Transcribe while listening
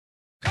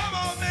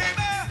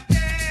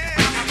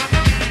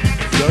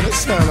that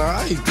sound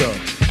alright though.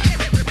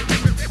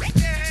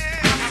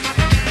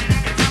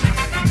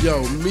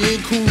 Yo, me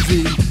and Cool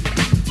V,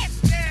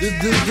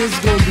 this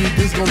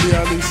gonna be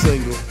our new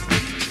single.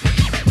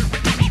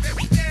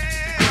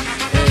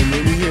 And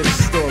when you hear the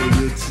story,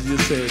 you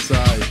say it's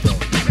alright though.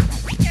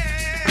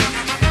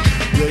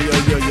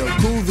 Yo,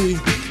 Cool V,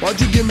 why'd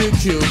you give me a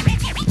cue?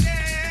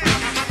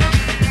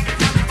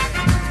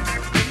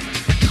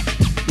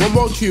 One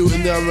more cue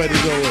and then I'm ready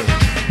to go in.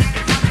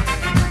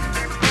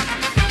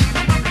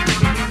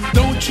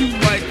 Don't you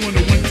like when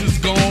the winter's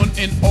gone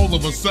and all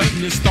of a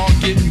sudden it start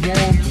getting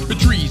warm? The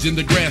trees and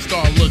the grass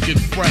start looking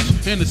fresh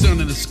and the sun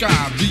in the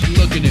sky be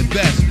looking at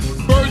best.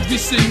 Birds be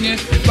singing,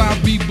 flowers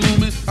be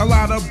blooming, a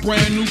lot of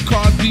brand new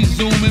cars be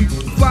zooming.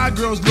 Fly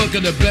girls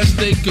looking the best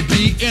they could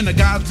be, and the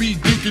guys be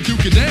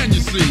dookie down,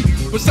 you see.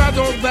 Besides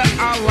all that,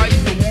 I like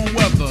the warm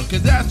weather,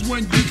 cause that's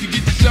when you can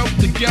get yourself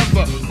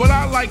together. But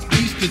I like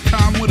Easter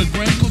time with a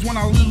grin, cause when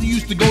I really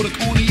used to go to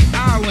Coney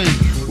Island,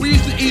 we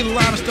used to eat a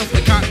lot of stuff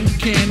like cotton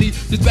candy.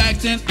 Just back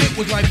then, it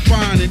was like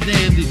fine and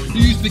dandy.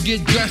 You used to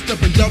get dressed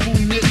up in double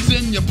knits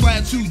and your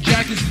plaid suit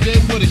jackets, they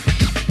would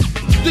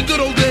the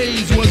good old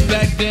days was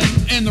back then,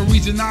 and the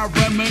reason I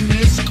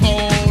reminisce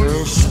cause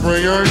it's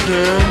spring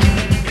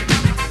again.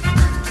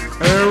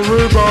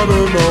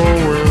 Everybody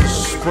know it's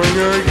spring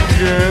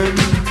again.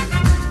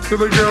 To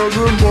the girls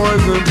and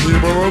boys and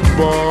people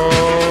above,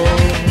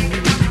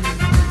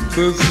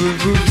 this is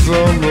the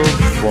time to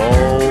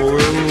fall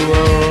in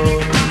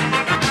love.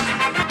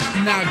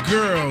 Now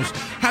girls,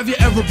 have you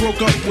ever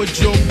broke up with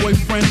your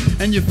boyfriend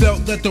and you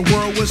felt that the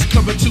world was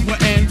coming to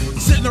an end?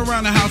 Sitting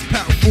around the house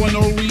pouting for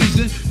no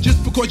reason,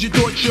 just because you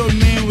thought your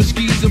man was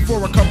skeezing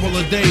for a couple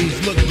of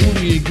days, look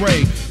gloomy and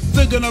gray,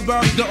 thinking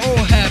about the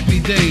old happy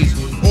days.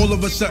 All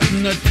of a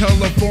sudden the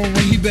telephone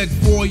ring, he begged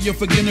for your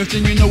forgiveness,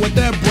 and you know what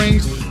that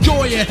brings?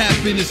 Joy and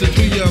happiness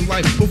into your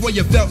life, before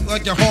you felt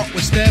like your heart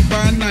was stabbed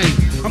by a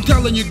knife. I'm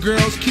telling you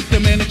girls, keep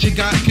the man that you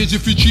got, cause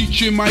if you cheat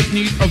you might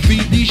need a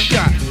VD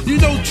shot. You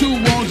know two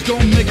wrongs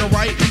don't make a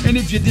right, and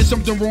if you did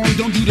something wrong,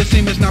 don't do the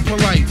same, it's not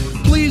polite.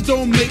 Please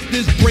don't make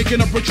this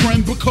breaking up a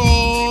trend,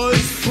 because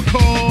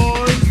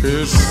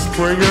it's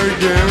spring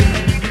again.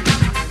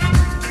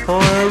 Oh,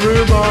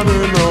 everybody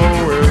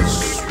know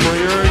it's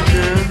spring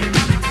again.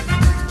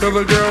 To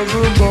the girls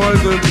and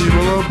boys and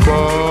people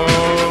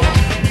above,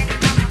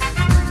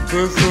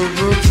 this is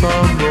the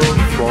time to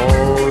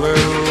fall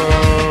in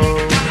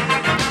love.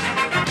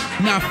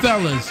 Now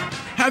fellas,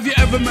 have you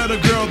ever met a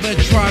girl that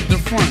tried to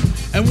front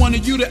and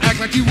wanted you to act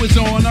like you was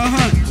on a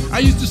hunt? I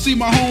used to see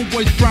my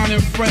homeboys frown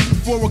and fret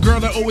for a girl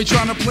that always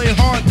trying to play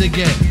hard to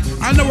get.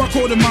 I know I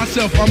quoted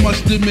myself, I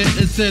must admit,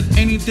 and said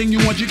anything you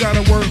want, you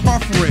gotta work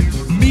hard for it.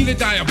 Me the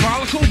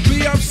diabolical,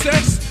 be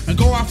obsessed and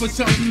go out for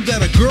something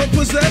that a girl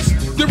possess.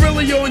 They're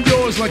really on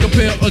yours like a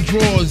pair of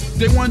drawers.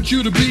 They want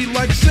you to be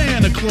like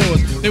Santa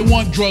Claus. They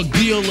want drug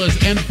dealers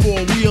and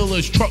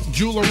four-wheelers, truck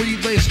jewelry,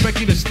 they expect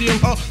you to steal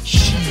her.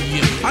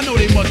 Shit, I know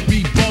they must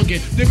be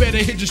bugging. They better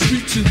hit the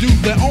streets and do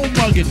their own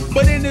mugging.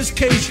 But in this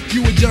case,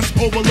 you would just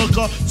overlook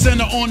her,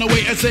 send her on the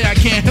way and say, I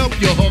can't help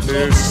you,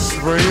 hooker. It's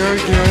spring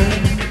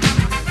again.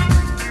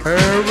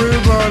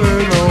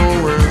 Everybody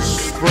know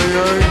it's spring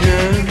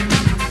again.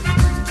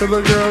 To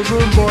the girls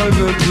and boys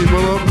and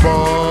people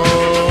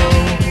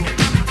above,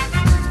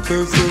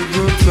 this is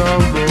the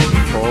time